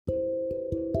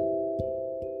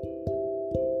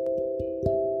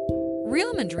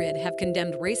Real Madrid have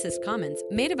condemned racist comments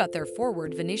made about their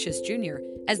forward Vinicius Jr.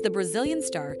 as the Brazilian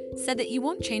star said that he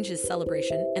won't change his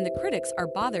celebration and the critics are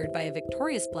bothered by a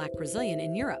victorious black Brazilian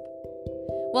in Europe.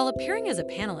 While appearing as a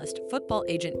panelist, football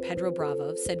agent Pedro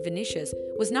Bravo said Vinicius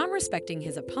was not respecting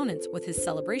his opponents with his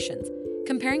celebrations,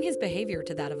 comparing his behavior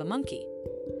to that of a monkey,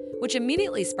 which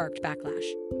immediately sparked backlash.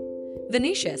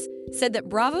 Vinicius said that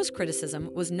Bravo's criticism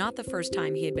was not the first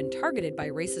time he had been targeted by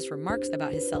racist remarks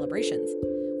about his celebrations,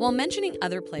 while mentioning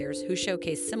other players who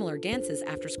showcased similar dances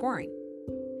after scoring.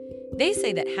 They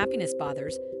say that happiness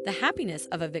bothers, the happiness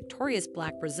of a victorious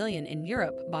black Brazilian in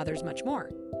Europe bothers much more.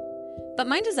 But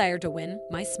my desire to win,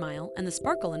 my smile, and the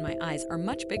sparkle in my eyes are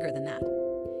much bigger than that.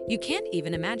 You can't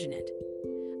even imagine it.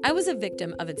 I was a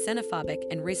victim of a xenophobic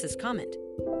and racist comment,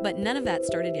 but none of that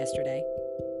started yesterday.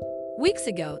 Weeks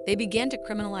ago, they began to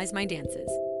criminalize my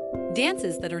dances.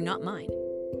 Dances that are not mine.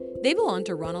 They belong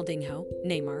to Ronaldinho,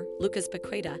 Neymar, Lucas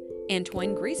Paqueta,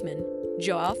 Antoine Griezmann,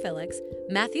 Joao Felix,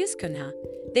 Matheus Cunha.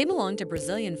 They belong to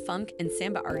Brazilian funk and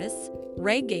samba artists,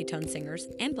 reggaeton singers,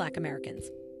 and black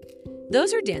Americans.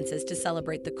 Those are dances to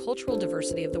celebrate the cultural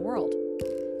diversity of the world.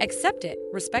 Accept it,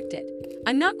 respect it.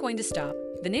 I'm not going to stop,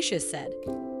 Vinicius said.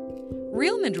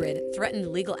 Real Madrid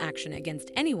threatened legal action against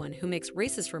anyone who makes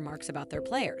racist remarks about their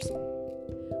players.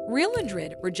 Real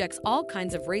Madrid rejects all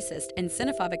kinds of racist and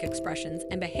xenophobic expressions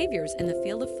and behaviors in the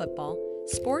field of football,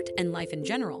 sport, and life in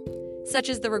general, such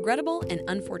as the regrettable and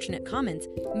unfortunate comments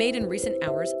made in recent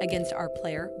hours against our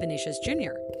player Vinicius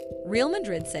Jr., Real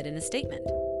Madrid said in a statement.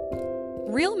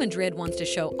 Real Madrid wants to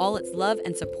show all its love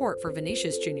and support for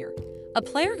Vinicius Jr., a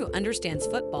player who understands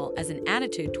football as an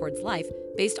attitude towards life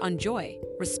based on joy,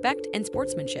 respect, and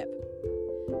sportsmanship.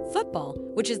 Football,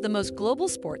 which is the most global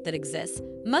sport that exists,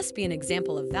 must be an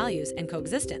example of values and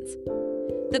coexistence.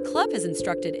 The club has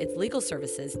instructed its legal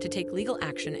services to take legal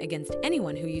action against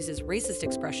anyone who uses racist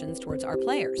expressions towards our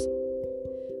players.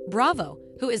 Bravo,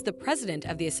 who is the president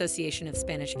of the Association of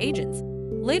Spanish Agents,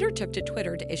 later took to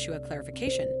Twitter to issue a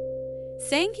clarification,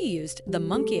 saying he used the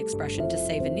monkey expression to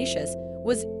say Vinicius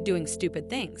was doing stupid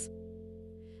things.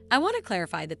 I want to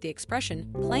clarify that the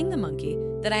expression, playing the monkey,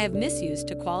 that I have misused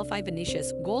to qualify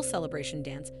Vinicius' goal celebration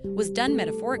dance was done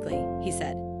metaphorically, he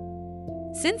said.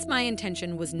 Since my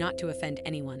intention was not to offend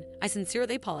anyone, I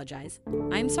sincerely apologize.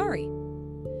 I am sorry.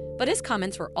 But his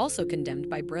comments were also condemned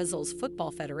by Brazil's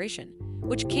Football Federation,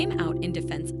 which came out in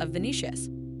defense of Vinicius.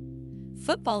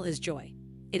 Football is joy.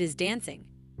 It is dancing.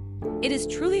 It is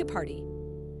truly a party.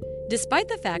 Despite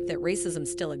the fact that racism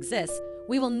still exists,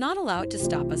 we will not allow it to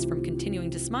stop us from continuing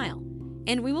to smile,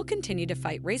 and we will continue to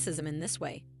fight racism in this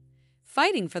way,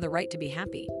 fighting for the right to be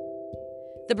happy.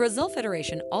 The Brazil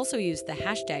Federation also used the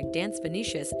hashtag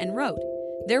 #DanceVinicius and wrote,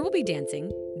 "There will be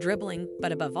dancing, dribbling,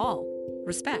 but above all,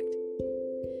 respect."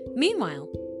 Meanwhile,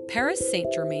 Paris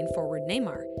Saint-Germain forward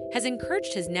Neymar has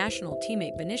encouraged his national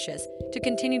teammate Vinicius to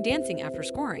continue dancing after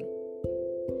scoring.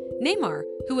 Neymar,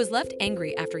 who was left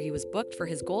angry after he was booked for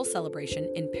his goal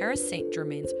celebration in Paris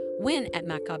Saint-Germain's win at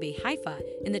Maccabi Haifa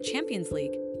in the Champions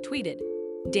League, tweeted,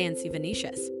 "Dance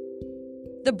Vinicius."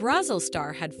 The Brazil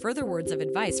star had further words of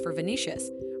advice for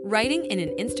Vinicius, writing in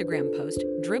an Instagram post,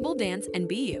 "Dribble, dance, and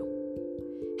be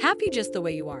you. Happy just the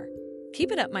way you are.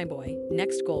 Keep it up, my boy.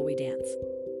 Next goal we dance."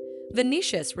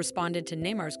 Vinicius responded to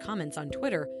Neymar's comments on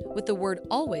Twitter with the word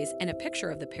always and a picture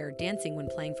of the pair dancing when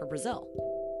playing for Brazil.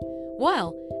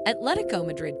 While Atletico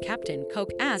Madrid captain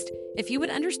Koke asked if he would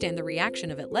understand the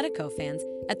reaction of Atletico fans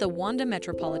at the Wanda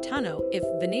Metropolitano if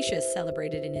Vinicius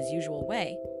celebrated in his usual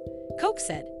way, Koke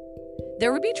said,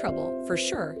 "There would be trouble, for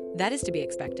sure, that is to be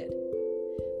expected."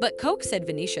 But Koke said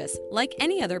Vinicius, like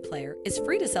any other player, is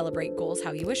free to celebrate goals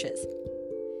how he wishes.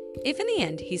 If in the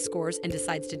end he scores and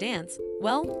decides to dance,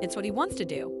 well, it's what he wants to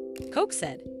do, Koke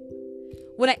said.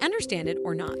 Would I understand it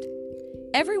or not?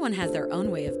 Everyone has their own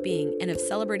way of being and of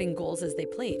celebrating goals as they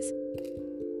please.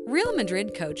 Real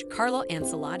Madrid coach Carlo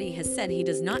Ancelotti has said he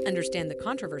does not understand the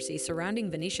controversy surrounding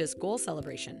Vinicius' goal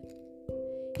celebration.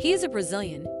 He is a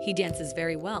Brazilian, he dances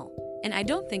very well, and I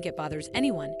don't think it bothers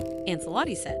anyone,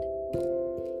 Ancelotti said.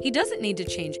 He doesn't need to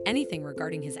change anything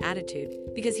regarding his attitude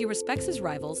because he respects his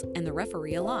rivals and the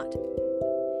referee a lot.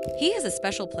 He is a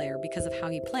special player because of how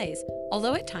he plays,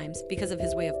 although at times, because of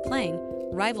his way of playing,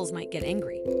 rivals might get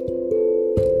angry.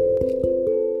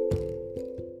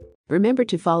 Remember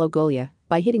to follow Golia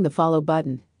by hitting the follow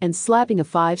button and slapping a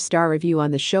 5-star review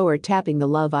on the show or tapping the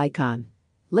love icon.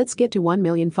 Let's get to 1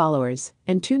 million followers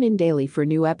and tune in daily for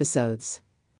new episodes.